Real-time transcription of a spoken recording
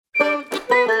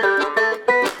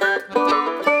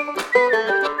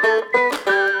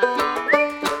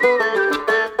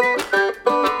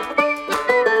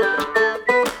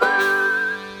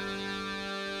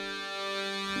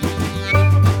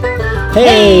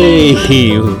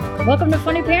Hey! Welcome to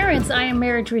Funny Parents. I am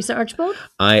Mary Teresa Archbold.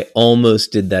 I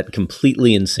almost did that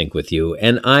completely in sync with you,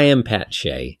 and I am Pat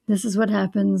Shea. This is what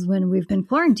happens when we've been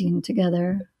quarantined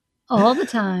together all the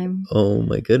time. Oh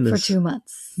my goodness. For 2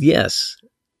 months. Yes.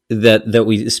 That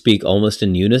we speak almost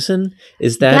in unison?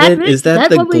 Is that it? Is that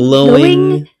the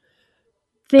glowing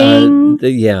thing?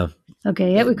 Yeah.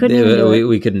 Okay, yeah, we couldn't even do it.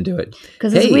 We couldn't do it.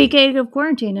 Because it's week 8 of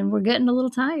quarantine, and we're getting a little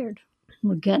tired.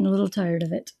 We're getting a little tired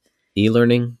of it.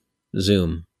 E-learning,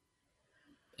 Zoom,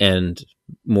 and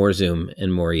more Zoom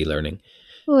and more e-learning.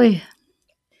 Oy.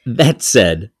 That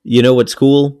said, you know what's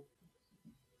cool?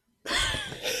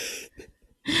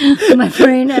 My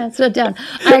brain shut down.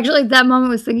 I actually, at that moment,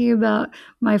 was thinking about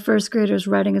my first grader's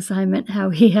writing assignment, how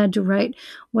he had to write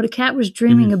what a cat was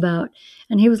dreaming about.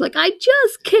 And he was like, I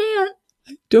just can't.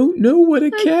 I don't know what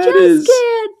a cat is. I just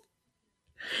can't.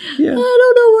 Yeah. I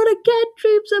don't know what a cat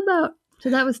dreams about. So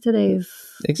that was today's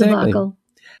debacle.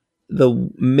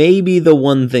 Maybe the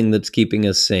one thing that's keeping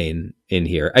us sane in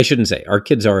here. I shouldn't say. Our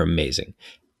kids are amazing.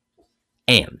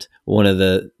 And one of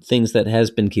the things that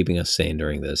has been keeping us sane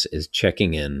during this is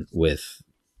checking in with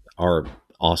our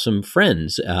awesome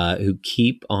friends who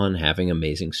keep on having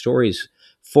amazing stories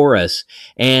for us.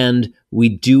 And we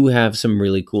do have some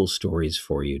really cool stories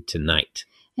for you tonight.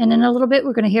 And in a little bit,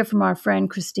 we're going to hear from our friend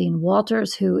Christine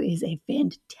Walters, who is a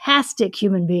fantastic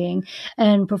human being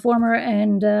and performer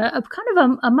and a kind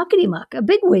of a muckety-muck, a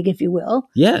bigwig, if you will.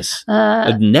 Yes,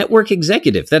 a network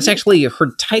executive. That's actually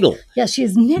her title. Yes, she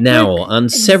is network now on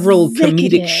several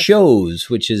executive. Comedic shows,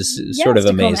 which is sort of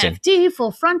amazing. FD,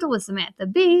 Full Frontal with Samantha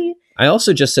Bee. I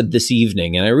also just said this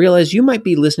evening, and I realized you might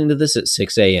be listening to this at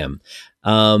 6 a.m.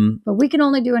 But we can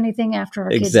only do anything after our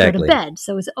kids go to bed,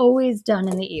 so it's always done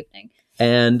in the evening.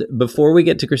 And before we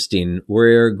get to Christine,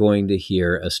 we're going to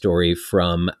hear a story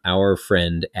from our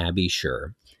friend Abby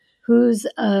Sher, who's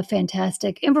a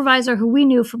fantastic improviser who we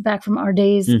knew back from our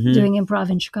days doing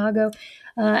improv in Chicago.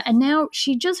 And now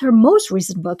her most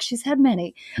recent book, she's had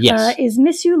many, is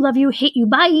Miss You, Love You, Hate You,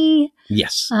 Bye.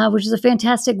 Yes. Which is a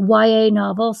fantastic YA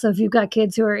novel. So if you've got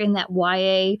kids who are in that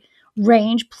YA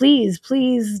range, please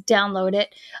download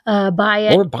it, buy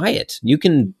it. Or buy it. You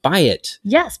can buy it.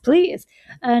 Yes, please.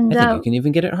 And I think you can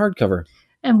even get it hardcover.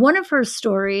 And one of her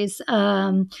stories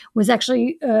was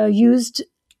actually used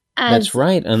as That's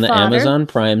right, on the Amazon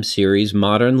Prime series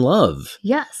Modern Love.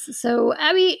 Yes. So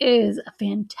Abby is a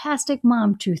fantastic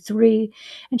mom to 3,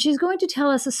 and she's going to tell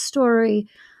us a story,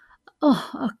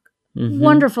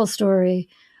 wonderful story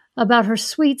about her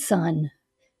sweet son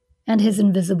and his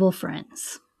invisible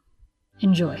friends.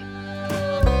 Enjoy.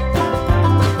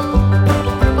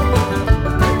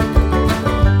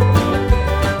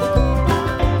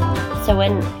 So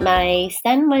when my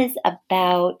son was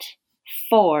about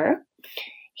 4,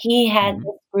 he had this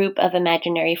group of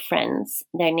imaginary friends.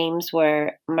 Their names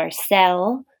were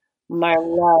Marcel,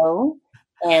 Marlo,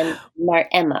 and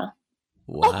Emma.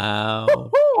 Wow.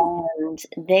 And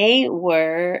they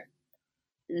were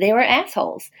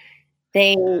assholes.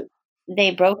 They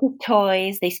broke his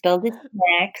toys. They spilled his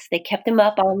snacks. They kept him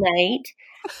up all night.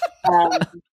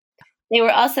 They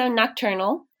were also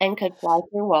nocturnal and could fly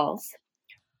through walls.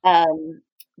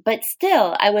 But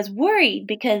still, I was worried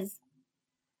because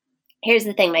here's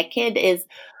the thing. My kid is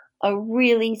a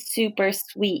really super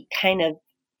sweet kind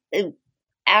of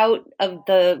out of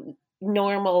the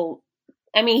normal.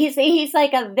 I mean, he's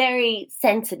like a very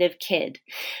sensitive kid.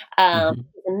 He's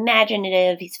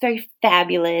imaginative. He's very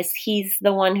fabulous. He's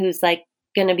the one who's like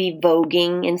going to be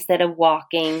voguing instead of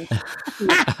walking. He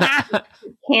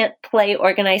can't play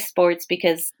organized sports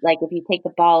because, like, if you take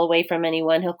the ball away from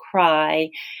anyone, he'll cry.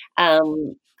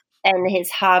 And his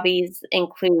hobbies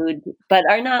include, but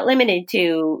are not limited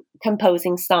to,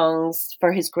 composing songs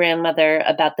for his grandmother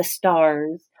about the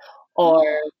stars or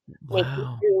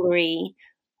making jewelry.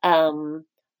 And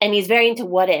he's very into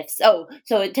what ifs. So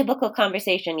a typical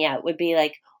conversation, would be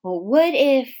like, well, what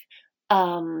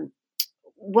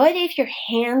if your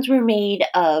hands were made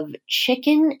of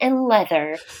chicken and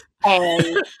leather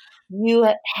and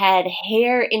you had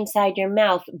hair inside your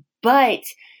mouth, but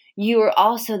you were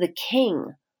also the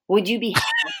king? Would you be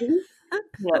happy?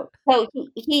 No. So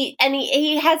he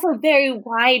has a very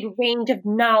wide range of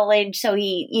knowledge. So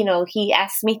he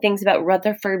asks me things about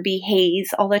Rutherford B.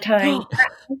 Hayes all the time.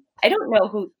 I don't know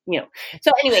who,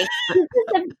 So anyway,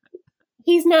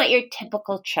 he's not your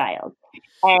typical child.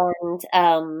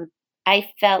 And I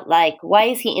felt like, why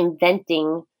is he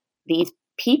inventing these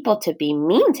people to be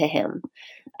mean to him?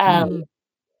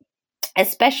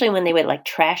 Especially when they would like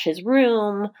trash his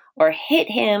room or hit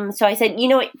him. So I said, you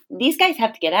know what, these guys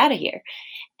have to get out of here.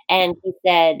 And he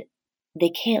said, they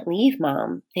can't leave,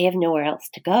 Mom. They have nowhere else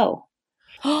to go.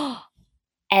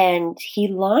 And he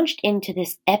launched into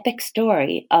this epic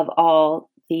story of all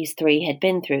these three had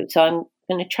been through. So I'm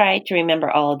going to try to remember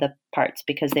all of the parts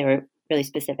because they were really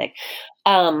specific.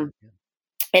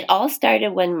 It all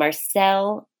started when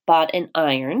Marcel bought an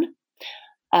iron.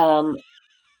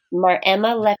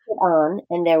 Emma left it on,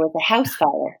 and there was a house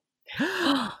fire.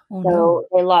 So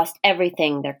they lost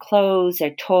everything, their clothes,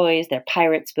 their toys, their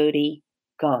pirate's booty,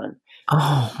 gone.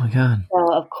 Oh, my God.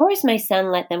 So, of course, my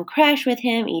son let them crash with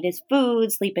him, eat his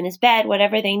food, sleep in his bed,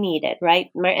 whatever they needed,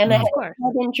 right? Emma had a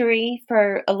head injury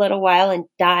for a little while and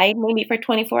died maybe for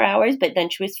 24 hours, but then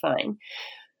she was fine.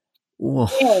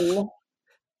 Then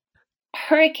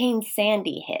Hurricane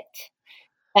Sandy hit.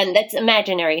 And that's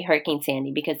imaginary Hurricane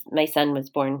Sandy because my son was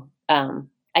born,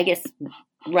 I guess,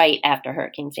 right after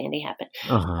Hurricane Sandy happened.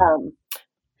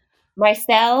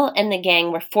 Marcel and the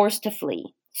gang were forced to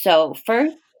flee. So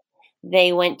first,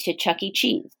 they went to Chuck E.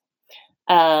 Cheese.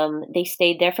 They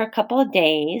stayed there for a couple of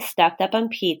days, stocked up on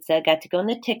pizza, got to go in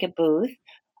the ticket booth.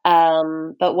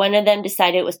 But one of them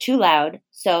decided it was too loud,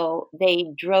 so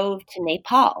they drove to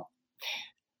Nepal.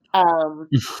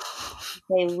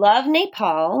 They loved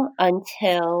Nepal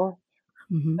until,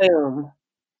 boom,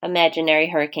 imaginary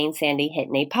Hurricane Sandy hit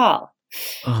Nepal.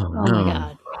 Oh my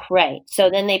God. Right. So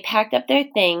then they packed up their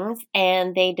things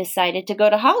and they decided to go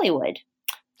to Hollywood.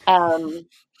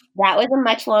 That was a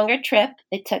much longer trip.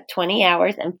 It took 20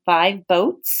 hours and 5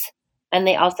 boats. And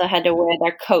they also had to wear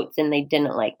their coats, and they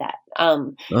didn't like that.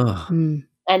 And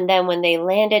then when they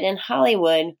landed in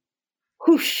Hollywood,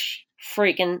 whoosh,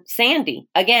 freaking Sandy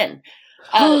again.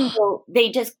 So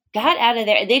they just got out of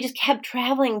there. They just kept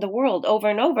traveling the world over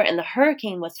and over, and the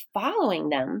hurricane was following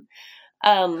them.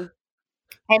 And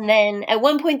then at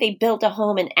one point they built a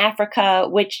home in Africa,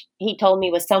 which he told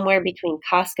me was somewhere between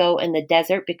Costco and the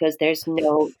desert because there's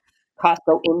no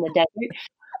Costco in the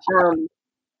desert.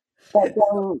 But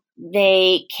then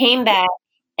they came back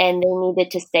and they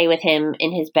needed to stay with him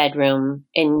in his bedroom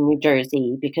in New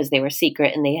Jersey because they were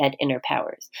secret and they had inner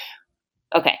powers.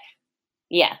 Okay.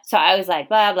 Yeah. So I was like,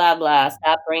 blah, blah, blah.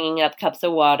 Stop bringing up cups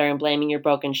of water and blaming your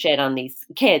broken shit on these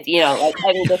kids.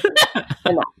 This is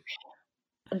enough.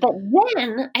 But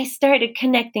then I started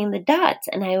connecting the dots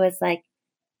and I was like,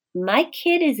 my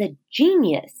kid is a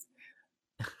genius.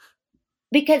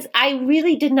 Because I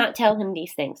really did not tell him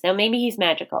these things. Now, maybe he's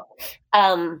magical.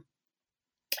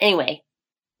 Anyway,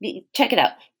 check it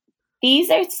out. These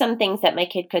are some things that my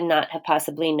kid could not have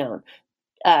possibly known.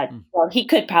 Well, he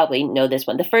could probably know this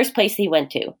one. The first place he went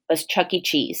to was Chuck E.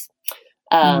 Cheese.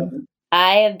 I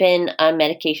have been on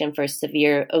medication for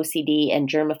severe OCD and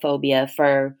germophobia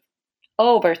for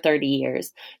over 30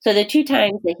 years. So the 2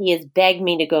 times that he has begged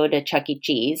me to go to Chuck E.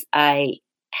 Cheese, I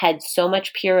had so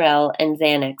much Purell and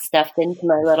Xanax stuffed into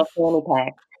my little fanny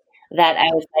pack that I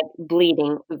was like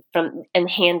bleeding from and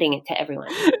handing it to everyone.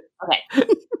 Okay.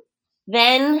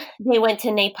 Then they went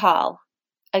to Nepal.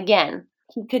 Again,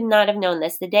 he could not have known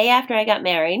this. The day after I got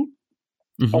married,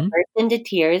 I burst into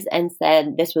tears and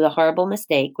said this was a horrible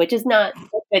mistake, which is not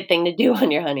a good thing to do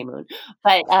on your honeymoon.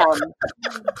 But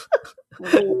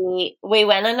we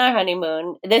went on our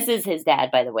honeymoon. This is his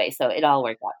dad, by the way, so it all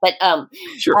worked out. But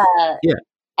yeah.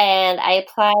 And I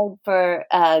applied for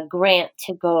a grant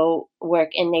to go work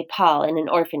in Nepal in an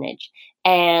orphanage,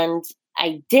 and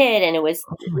I did, and it was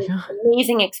an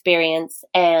amazing experience.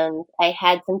 And I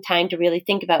had some time to really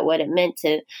think about what it meant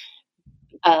to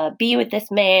be with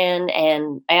this man.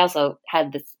 And I also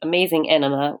had this amazing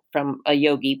enema from a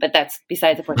yogi, but that's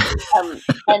besides the point.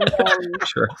 And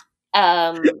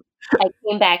then I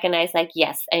came back and I was like,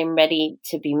 yes, I'm ready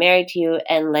to be married to you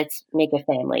and let's make a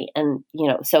family. And,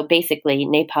 so basically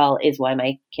Nepal is why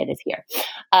my kid is here.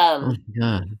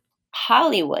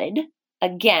 Hollywood,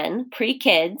 again,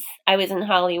 pre-kids. I was in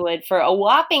Hollywood for a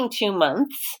whopping 2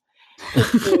 months.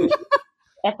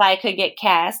 If I could get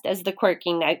cast as the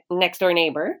quirky next door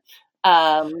neighbor.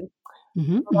 Most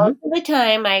of the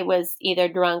time I was either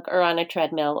drunk or on a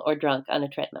treadmill or drunk on a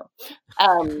treadmill.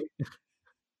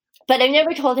 But I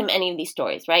never told him any of these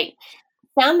stories, right?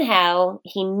 Somehow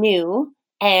he knew,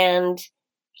 and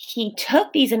he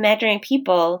took these imaginary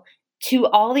people to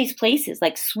all these places,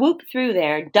 like swooped through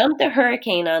there, dumped a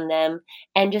hurricane on them,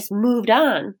 and just moved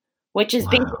on, which is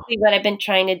basically what I've been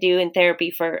trying to do in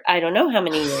therapy for I don't know how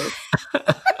many years.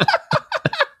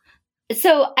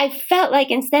 So I felt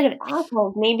like instead of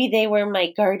assholes, maybe they were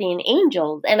my guardian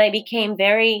angels, and I became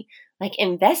very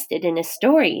invested in his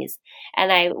stories,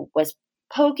 and I was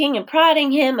poking and prodding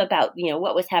him about,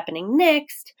 what was happening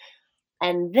next.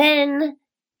 And then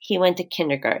he went to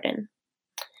kindergarten.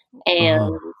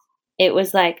 And it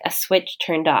was like a switch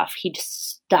turned off. He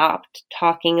just stopped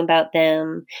talking about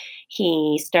them.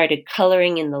 He started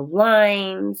coloring in the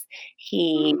lines.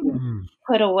 He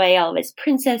put away all of his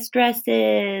princess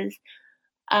dresses.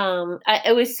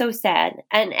 It was so sad.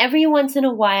 And every once in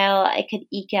a while, I could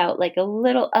eke out like a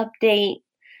little update.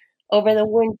 Over the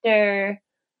winter,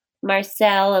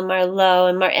 Marcel and Marlo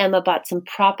and Emma bought some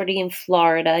property in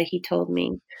Florida, he told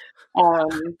me.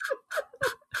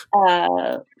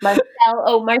 Marcel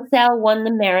won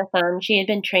the marathon. She had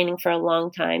been training for a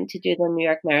long time to do the New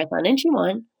York Marathon, and she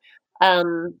won.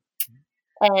 And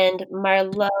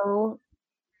Marlo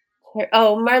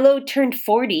turned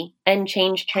 40 and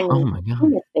changed her name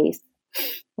to face,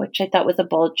 which I thought was a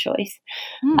bold choice.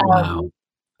 Wow.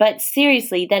 But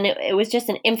seriously, then it was just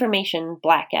an information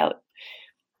blackout.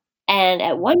 And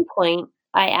at one point,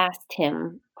 I asked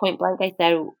him point blank, I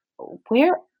said,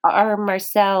 where are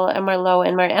Marcel and Marlo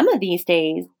and Emma these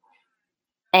days?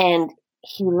 And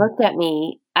he looked at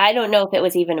me. I don't know if it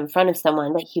was even in front of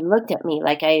someone, but he looked at me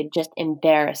like I had just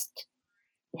embarrassed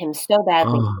him so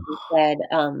badly. He said,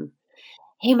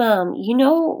 hey, Mom, you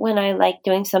know when I like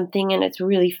doing something and it's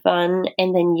really fun,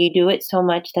 and then you do it so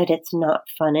much that it's not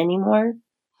fun anymore?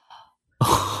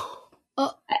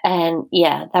 And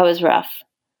yeah, that was rough.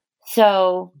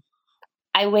 So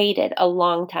I waited a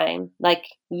long time, like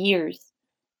years.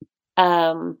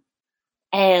 And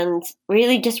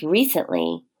really just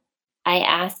recently, I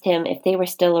asked him if they were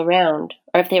still around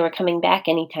or if they were coming back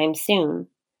anytime soon.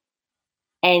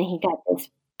 And he got this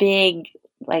big,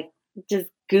 like, just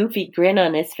goofy grin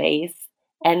on his face.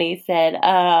 And he said,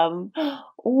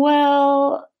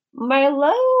 well,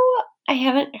 Marlo, I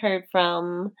haven't heard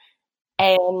from.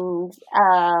 And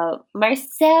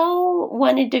Marcel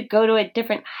wanted to go to a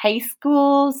different high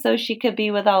school so she could be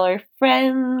with all her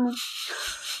friends.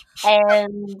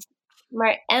 And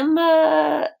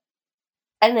Emma,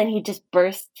 and then he just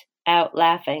burst out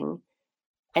laughing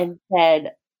and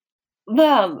said,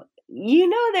 Mom, you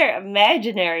know they're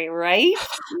imaginary, right?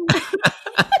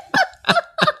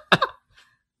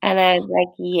 And I was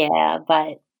like, yeah,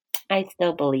 but I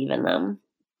still believe in them.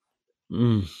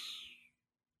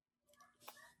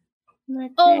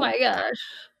 Oh my gosh.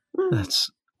 That's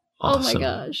awesome. Oh my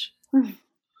gosh.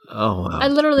 Oh, wow. I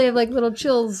literally have like little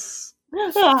chills.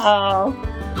 Oh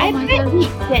I bet we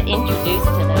get introduced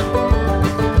to them.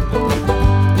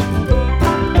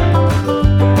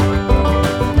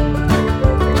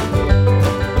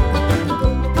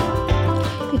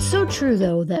 It's so true,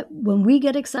 though, that when we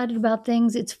get excited about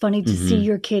things, it's funny to see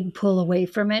your kid pull away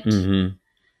from it.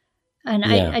 And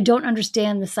I don't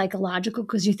understand the psychological,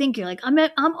 because you think you're like, I'm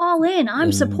all in,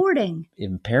 I'm supporting.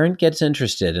 Parent gets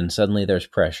interested and suddenly there's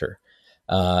pressure.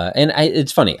 And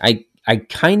it's funny. I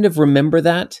kind of remember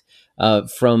that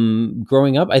from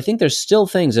growing up. I think there's still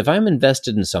things, if I'm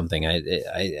invested in something,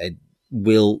 I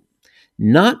will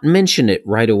not mention it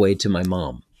right away to my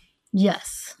mom.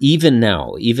 Yes. Even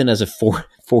now, even as a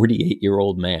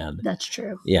 48-year-old man. That's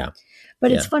true. Yeah.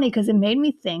 But it's funny because it made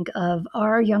me think of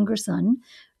our younger son,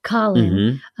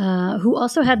 Colin, who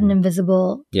also had an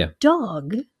invisible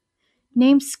dog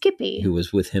named Skippy. Who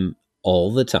was with him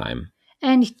all the time.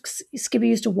 And Skippy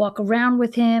used to walk around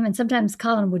with him, and sometimes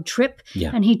Colin would trip,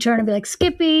 and he'd turn and be like,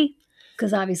 Skippy,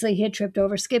 because obviously he had tripped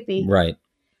over Skippy. Right.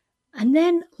 And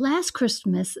then last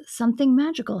Christmas, something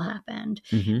magical happened.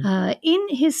 In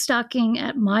his stocking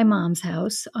at my mom's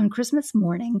house on Christmas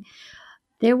morning,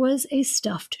 there was a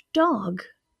stuffed dog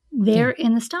there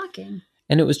in the stocking.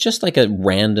 And it was just like a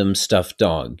random stuffed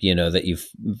dog, that you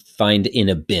find in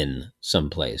a bin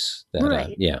someplace.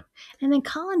 Right. And then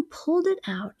Colin pulled it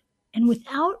out and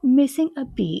without missing a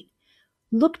beat,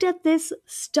 looked at this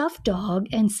stuffed dog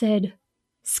and said,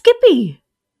 Skippy.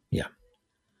 Yeah.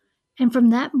 And from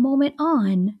that moment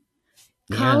on,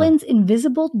 Colin's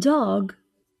invisible dog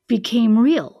became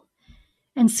real.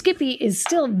 And Skippy is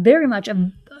still very much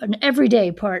an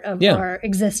everyday part of our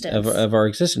existence. Of our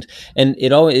existence. And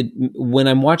when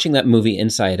I'm watching that movie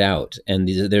Inside Out, and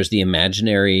there's the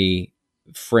imaginary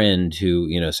friend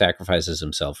who, sacrifices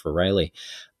himself for Riley,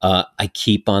 I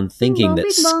keep on thinking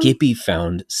that Skippy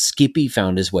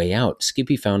found his way out.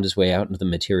 Skippy found his way out into the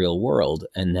material world,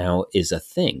 and now is a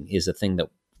thing that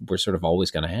we're sort of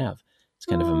always going to have. It's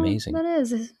kind of amazing. That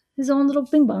is his own little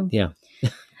bing bong. Yeah.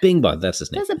 Bing bong, that's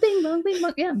his name. That's a bing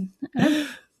bong, yeah.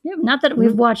 Not that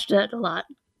we've watched it a lot.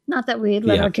 Not that we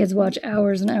let our kids watch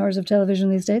hours and hours of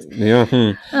television these days. Yeah.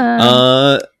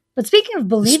 But speaking of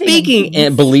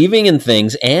believing in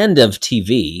things and of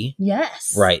TV.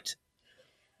 Yes. Right.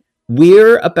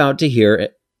 We're about to hear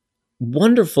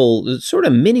wonderful sort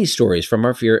of mini stories from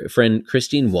our friend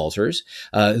Christine Walters,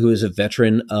 who is a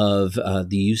veteran of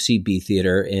the UCB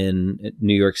Theater in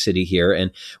New York City here. And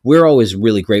we're always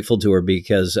really grateful to her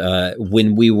because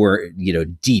when we were,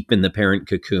 deep in the parent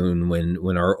cocoon,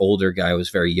 when our older guy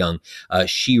was very young,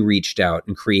 she reached out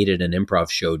and created an improv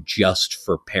show just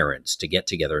for parents to get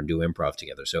together and do improv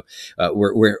together. So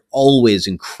we're always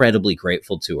incredibly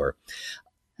grateful to her.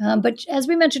 But as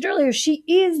we mentioned earlier, she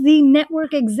is the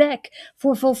network exec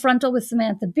for Full Frontal with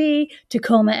Samantha Bee,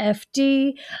 Tacoma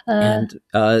FD. And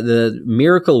the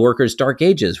Miracle Workers Dark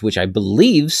Ages, which I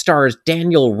believe stars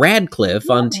Daniel Radcliffe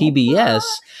on TBS.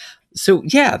 So,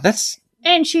 yeah, that's...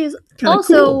 And she's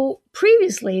also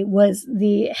previously was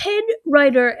the head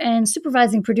writer and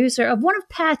supervising producer of one of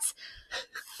Pat's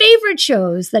favorite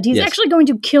shows that he's actually going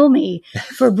to kill me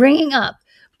for bringing up,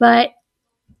 but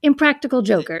Impractical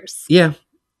Jokers. Yeah.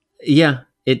 Yeah,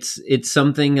 it's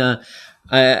something.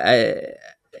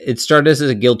 It started as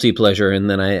a guilty pleasure, and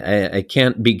then I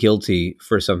can't be guilty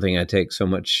for something I take so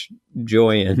much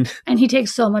joy in. And he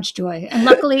takes so much joy. And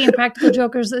luckily, Impractical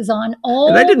Jokers is on all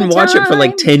the time. And I didn't watch it for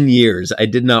like 10 years. I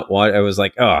did not watch. I was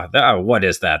like, what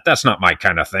is that? That's not my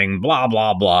kind of thing. Blah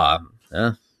blah blah.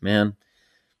 Man.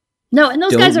 No, and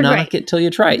those guys are great. Don't knock it till you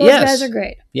try it. Those guys are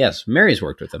great. Yes, Mary's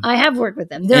worked with them. I have worked with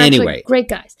them. They're actually great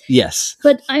guys. Yes.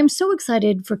 But I'm so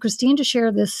excited for Christine to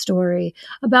share this story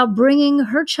about bringing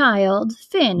her child,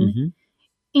 Finn,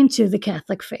 into the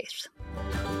Catholic faith.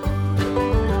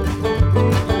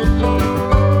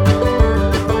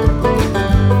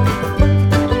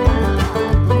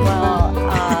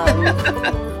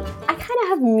 I kind of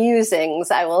have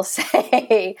musings, I will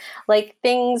say, like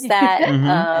things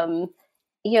that...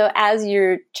 as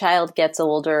your child gets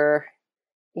older,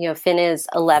 Finn is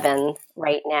 11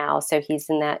 right now, so he's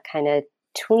in that kind of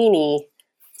tweeny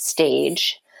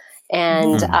stage.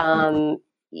 And, a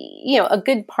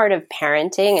good part of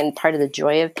parenting and part of the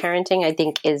joy of parenting, I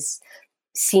think, is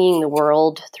seeing the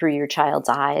world through your child's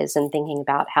eyes and thinking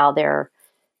about how their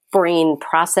brain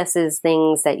processes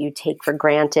things that you take for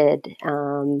granted.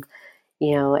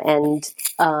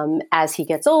 As he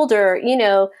gets older,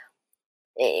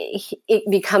 it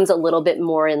becomes a little bit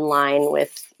more in line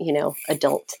with,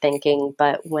 adult thinking.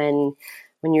 But when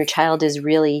your child is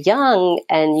really young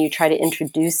and you try to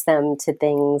introduce them to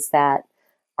things that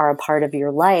are a part of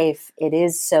your life, it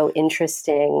is so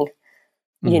interesting,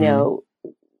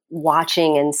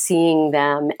 watching and seeing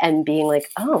them and being like,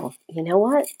 oh, you know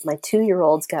what? My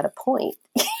 2-year-old's got a point.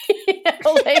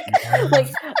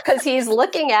 Because he's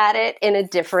looking at it in a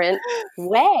different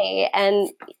way. And,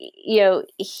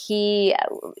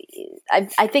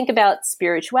 I think about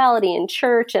spirituality in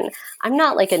church, and I'm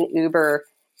not like an uber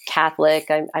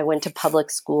Catholic. I went to public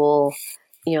school,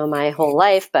 my whole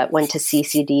life, but went to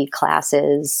CCD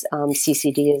classes.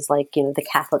 CCD is like, the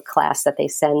Catholic class that they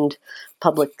send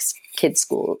public kids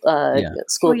school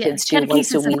kids to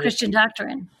once a week. Of Christian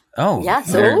doctrine. Oh,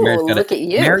 yes! Look at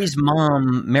you. Mary's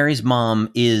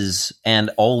mom is and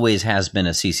always has been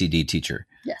a CCD teacher.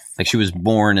 Yes, like she was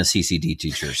born a CCD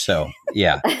teacher. So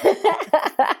yeah,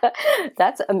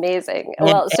 that's amazing.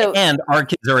 And our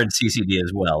kids are in CCD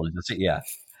as well. Yeah.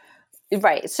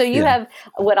 Right. So you have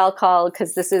what I'll call,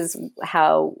 because this is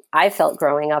how I felt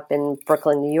growing up in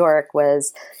Brooklyn, New York,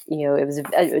 was, it was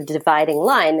a dividing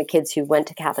line, the kids who went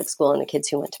to Catholic school and the kids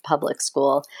who went to public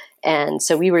school. And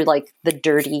so we were like the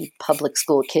dirty public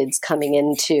school kids coming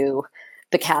into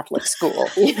the Catholic school.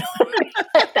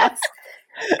 That's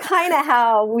kind of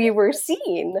how we were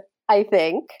seen, I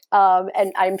think.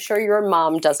 And I'm sure your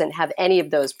mom doesn't have any of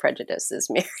those prejudices,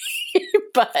 Mary.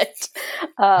 But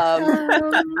maybe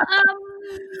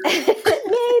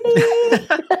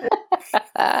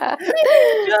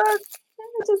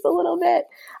just a little bit.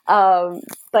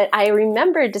 But I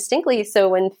remember distinctly. So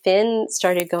when Finn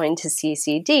started going to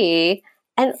CCD,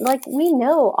 and like we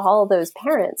know all those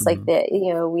parents, like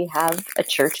we have a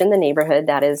church in the neighborhood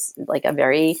that is like a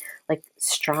very like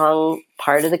strong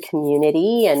part of the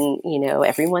community, and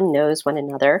everyone knows one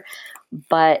another,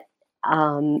 but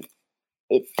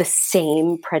the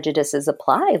same prejudices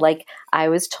apply. Like I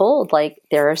was told, like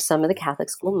there are some of the Catholic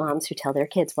school moms who tell their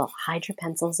kids, well, hide your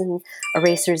pencils and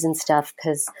erasers and stuff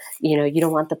because, you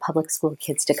don't want the public school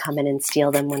kids to come in and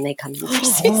steal them when they come to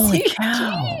Holy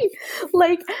cow.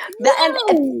 Like,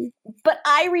 but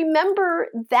I remember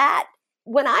that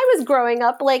when I was growing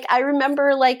up, like I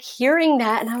remember like hearing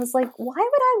that and I was like, why would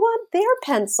I want their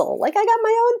pencil? Like I got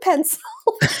my own pencil.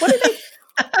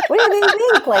 What do they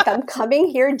think? Like I'm coming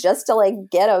here just to like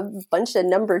get a bunch of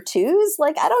number 2s?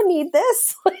 Like I don't need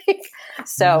this.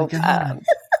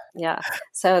 Yeah.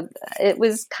 So it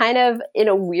was kind of in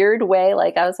a weird way.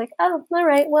 Like I was like, oh, all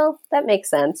right, well, that makes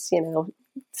sense.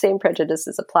 Same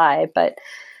prejudices apply. But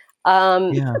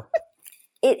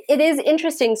it is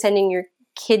interesting sending your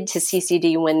kid to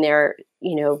CCD when they're,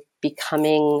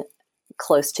 becoming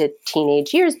close to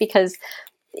teenage years, because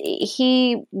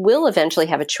he will eventually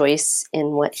have a choice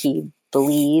in what he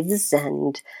believes,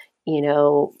 and, he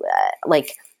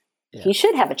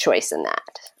should have a choice in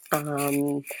that.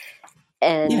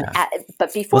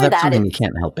 But before that's that, something you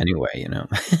can't help anyway,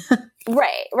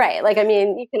 Right. Like, I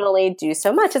mean, you can only do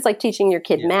so much. It's like teaching your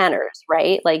kid manners,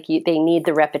 right? Like they need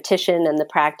the repetition and the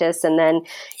practice, and then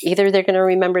either they're going to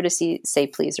remember to say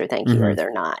please or thank you, or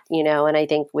they're not, and I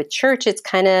think with church, it's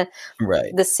kind of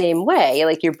the same way.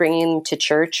 Like you're bringing them to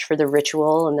church for the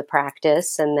ritual and the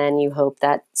practice, and then you hope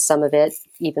that some of it,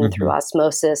 even through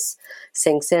osmosis,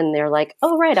 sinks in. They're like,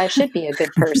 oh, right, I should be a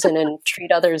good person and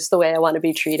treat others the way I want to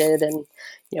be treated, and,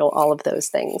 all of those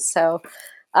things. So,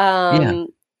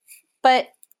 but,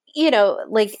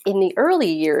 like in the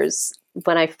early years,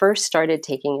 when I first started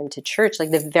taking him to church, like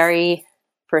the very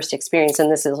first experience,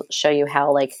 and this will show you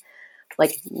how like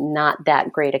not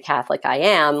that great a Catholic I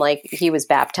am, like he was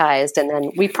baptized, and then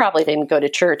we probably didn't go to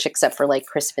church except for like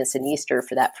Christmas and Easter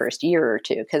for that first year or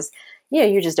two, because,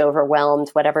 you're just overwhelmed,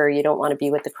 whatever. You don't want to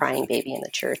be with the crying baby in the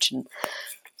church. And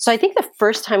so I think the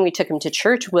first time we took him to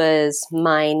church was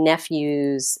my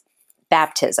nephew's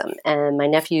baptism, and my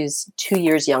nephew's 2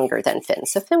 years younger than Finn.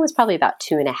 So Finn was probably about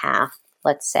 2.5,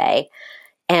 let's say.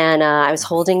 And I was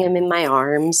holding him in my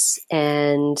arms,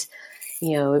 and,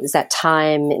 it was that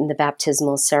time in the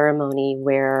baptismal ceremony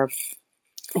where,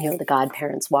 the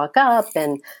godparents walk up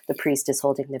and the priest is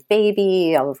holding the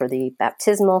baby over the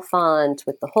baptismal font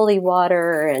with the holy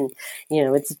water, and,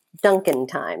 it's Duncan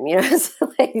time, so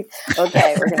like,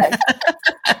 okay, we're going to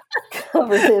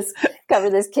cover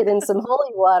this kid in some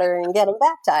holy water and get him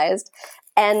baptized.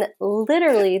 And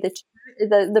literally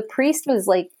the priest was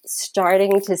like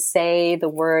starting to say the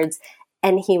words,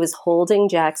 and he was holding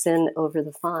Jackson over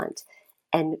the font,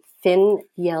 and Finn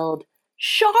yelled,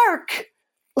 "Shark!"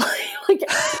 like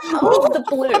out of the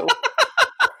blue.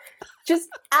 Just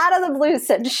out of the blue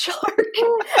said "shark."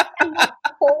 And the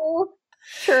whole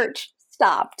church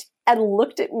stopped and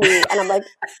looked at me, and I'm like,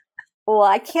 well,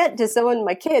 I can't disown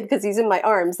my kid because he's in my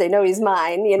arms. They know he's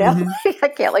mine, I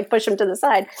can't like push him to the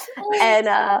side. And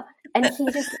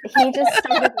he just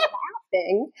started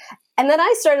laughing. And then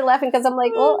I started laughing because I'm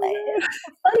like, well, it's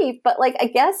funny, but like, I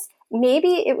guess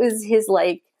maybe it was his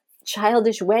like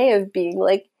childish way of being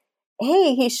like,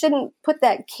 hey, he shouldn't put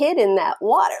that kid in that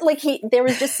water. Like there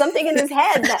was just something in his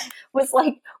head that was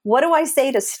like, what do I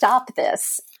say to stop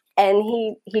this? And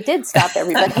he did stop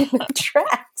everybody in their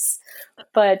tracks.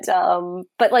 But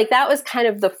like that was kind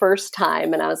of the first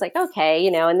time, and I was like, okay,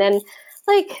 and then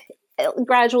like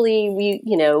gradually we,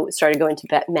 started going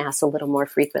to mass a little more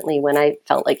frequently when I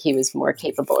felt like he was more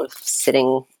capable of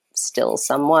sitting still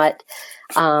somewhat.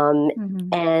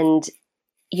 And,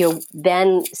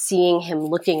 then seeing him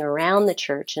looking around the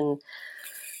church and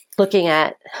looking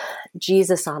at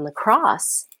Jesus on the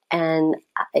cross, and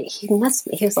he was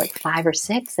like 5 or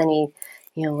 6, and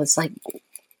he, was like,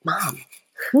 Mom,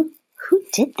 who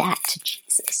did that to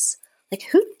Jesus? Like,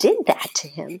 who did that to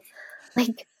him?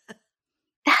 Like,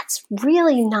 that's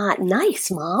really not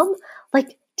nice, Mom.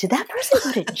 Like, did that person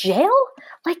go to jail?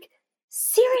 Like,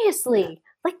 seriously,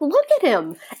 like, look at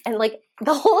him. And like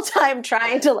the whole time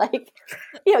trying to like,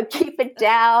 keep it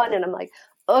down. And I'm like,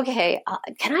 okay,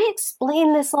 can I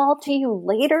explain this all to you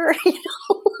later? Like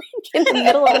in the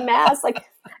middle of mass, like,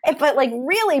 but like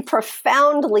really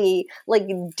profoundly, like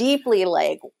deeply,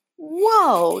 like,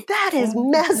 whoa, that is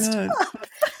messed up.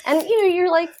 And,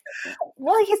 you're like,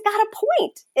 well, he's got a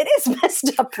point. It is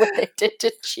messed up what they did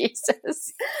to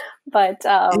Jesus. But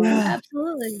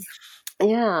absolutely.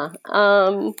 Yeah.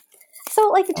 So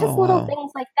like just little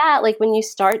things like that, like when you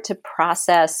start to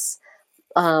process,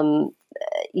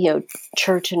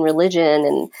 church and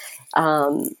religion,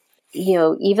 and,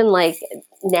 even like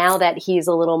now that he's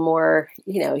a little more,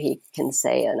 he can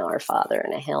say an Our Father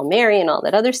and a Hail Mary and all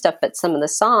that other stuff, but some of the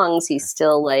songs he's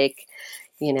still like,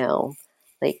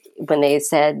 like when they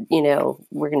said,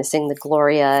 we're going to sing the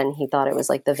Gloria, and he thought it was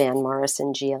like the Van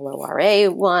Morrison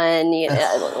GLORA one,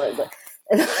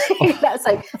 that's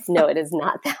like, no, it is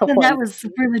not that one. That was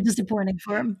really disappointing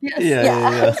for him. Yes.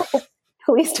 Yeah.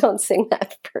 Please don't sing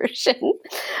that version.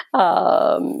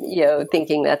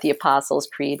 Thinking that the Apostles'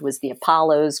 Creed was the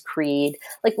Apollo's Creed.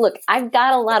 Like, look, I've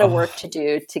got a lot of work to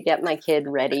do to get my kid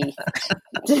ready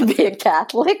to be a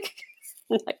Catholic.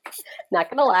 Not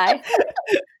gonna lie.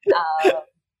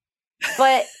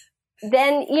 But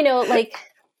then, like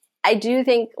I do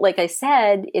think, like I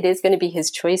said, it is going to be his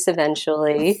choice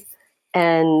eventually.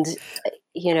 And,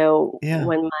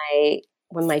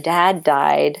 when my dad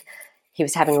died, he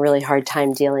was having a really hard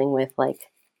time dealing with like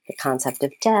the concept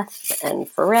of death and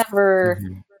forever.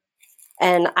 Mm-hmm.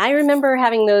 And I remember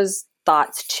having those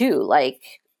thoughts too, like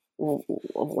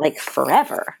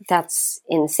forever. That's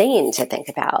insane to think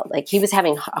about. Like he was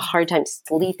having a hard time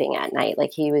sleeping at night.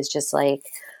 Like he was just like,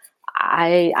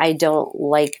 I don't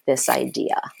like this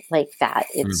idea like that.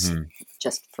 It's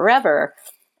just forever.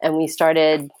 And we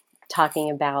started talking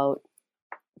about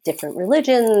different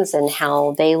religions and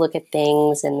how they look at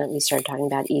things. And then we started talking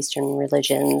about Eastern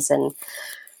religions and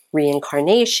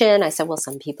reincarnation. I said, well,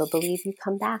 some people believe you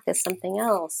come back as something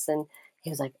else. And he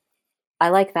was like, I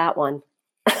like that one.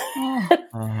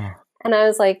 And I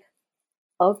was like,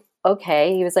 oh,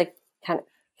 okay. He was like,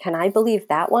 can I believe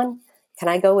that one? Can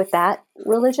I go with that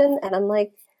religion? And I'm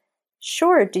like,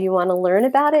 sure. Do you want to learn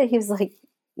about it? He was like,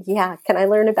 yeah. Can I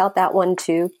learn about that one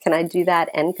too? Can I do that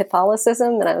and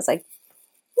Catholicism? And I was like,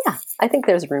 yeah, I think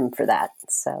there's room for that.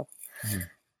 So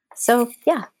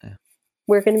yeah,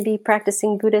 we're going to be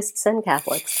practicing Buddhists and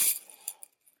Catholics.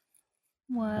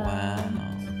 Wow.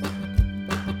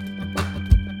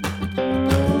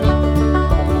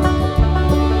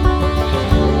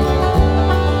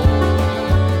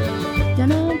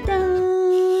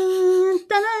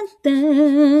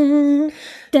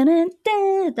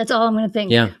 That's all I'm going to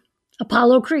think. Yeah.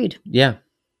 Apollo Creed. Yeah.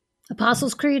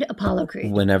 Apostles' Creed, Apollo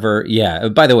Creed. Whenever, yeah.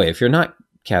 By the way, if you're not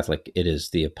Catholic, it is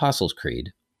the Apostles'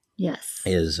 Creed. Yes.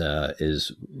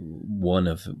 Is one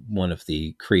of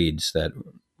the creeds that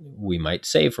we might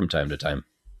say from time to time.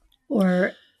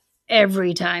 Or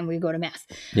every time we go to Mass.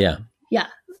 Yeah. Yeah.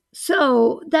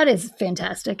 So that is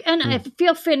fantastic. And I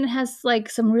feel Finn has like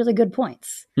some really good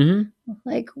points. Mm-hmm.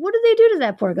 Like, what did they do to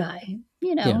that poor guy?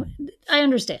 I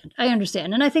understand.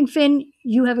 And I think, Finn,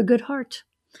 you have a good heart.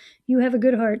 You have a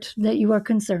good heart that you are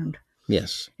concerned.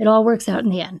 Yes. It all works out in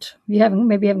the end. You haven't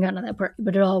gotten to that part,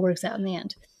 but it all works out in the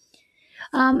end.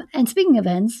 And speaking of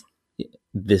ends,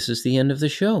 this is the end of the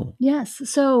show. Yes.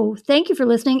 So thank you for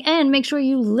listening, and make sure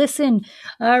you listen,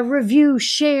 review,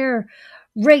 share,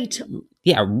 rate.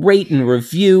 Yeah, rate and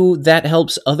review. That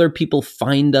helps other people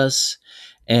find us.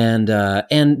 And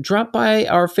drop by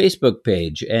our Facebook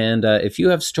page. And if you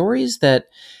have stories that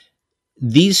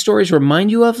these stories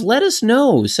remind you of, let us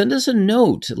know. Send us a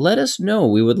note. Let us know.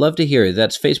 We would love to hear it.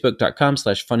 That's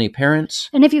facebook.com/funnyparents.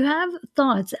 And if you have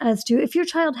thoughts as to if your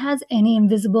child has any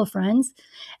invisible friends,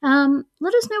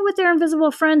 let us know what their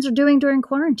invisible friends are doing during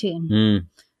quarantine.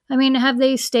 I mean, have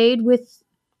they stayed with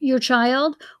your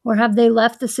child, or have they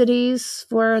left the cities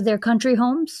for their country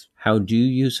homes? How do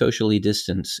you socially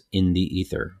distance in the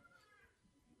ether?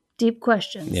 Deep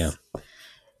questions. Yeah.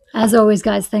 As always,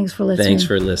 guys, thanks for listening. Thanks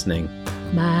for listening.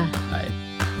 Bye. Bye.